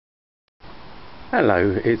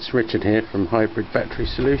Hello, it's Richard here from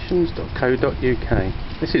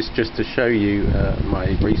hybridbatterysolutions.co.uk. This is just to show you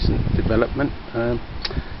my recent development.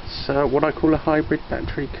 So what I call a hybrid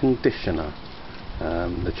battery conditioner.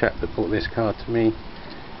 The chap that bought this car to me,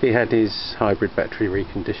 he had his hybrid battery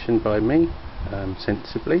reconditioned by me,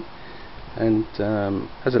 sensibly, and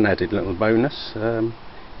as an added little bonus,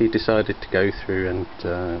 he decided to go through and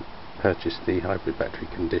purchase the hybrid battery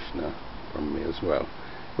conditioner from me as well,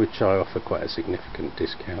 which I offer quite a significant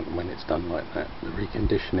discount when it's done like that, the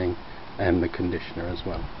reconditioning and the conditioner as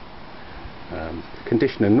well. The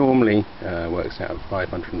conditioner normally works out at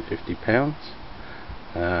 £550,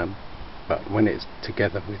 but when it's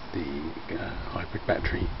together with the hybrid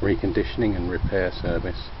battery reconditioning and repair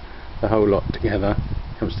service, the whole lot together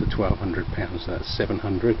comes to £1,200. That's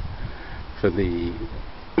 £700 for the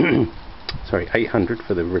sorry, £800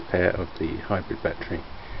 for the repair of the hybrid battery,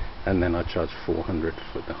 and then I charge £400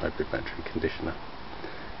 for the hybrid battery conditioner.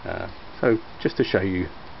 So just to show you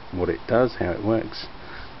what it does, how it works.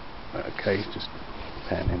 Okay, just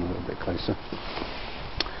pan in a little bit closer.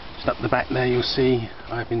 Just up the back there you'll see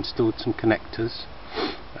I've installed some connectors.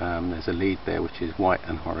 There's a lead there which is white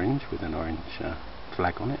and orange with an orange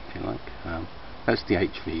flag on it, if you like. That's the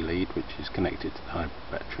HV lead, which is connected to the hybrid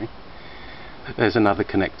battery. There's another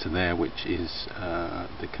connector there which is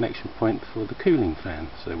the connection point for the cooling fan,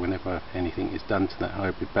 so whenever anything is done to that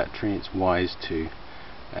hybrid battery, it's wise to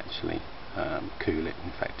actually cool it.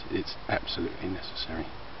 In fact, it's absolutely necessary.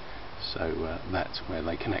 So that's where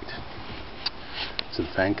they connect. So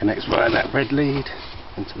the fan connects via that red lead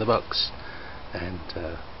into the box, and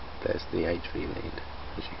there's the HV lead,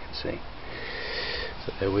 as you can see.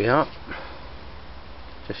 So there we are,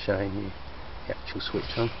 just showing you the actual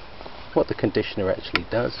switch on. What the conditioner actually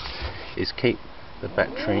does is keep the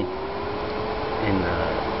battery in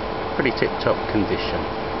pretty tip-top condition.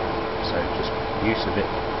 So just use of it,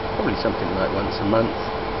 probably something like once a month,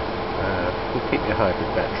 will keep your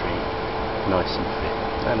hybrid battery nice and fit.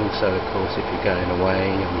 And also, of course, if you're going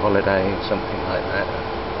away on holiday or something like that,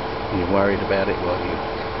 and you're worried about it, well,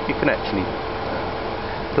 you can actually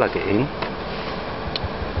plug it in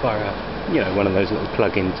via, one of those little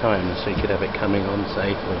plug-in timers, so you could have it coming on,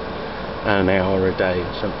 say, for an hour a day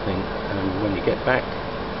or something, and when you get back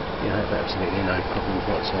you have absolutely no problems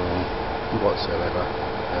whatsoever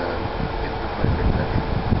with the hybrid battery.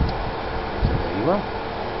 So there you are.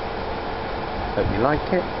 Hope you like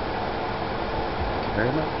it. Thank you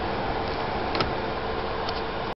very much.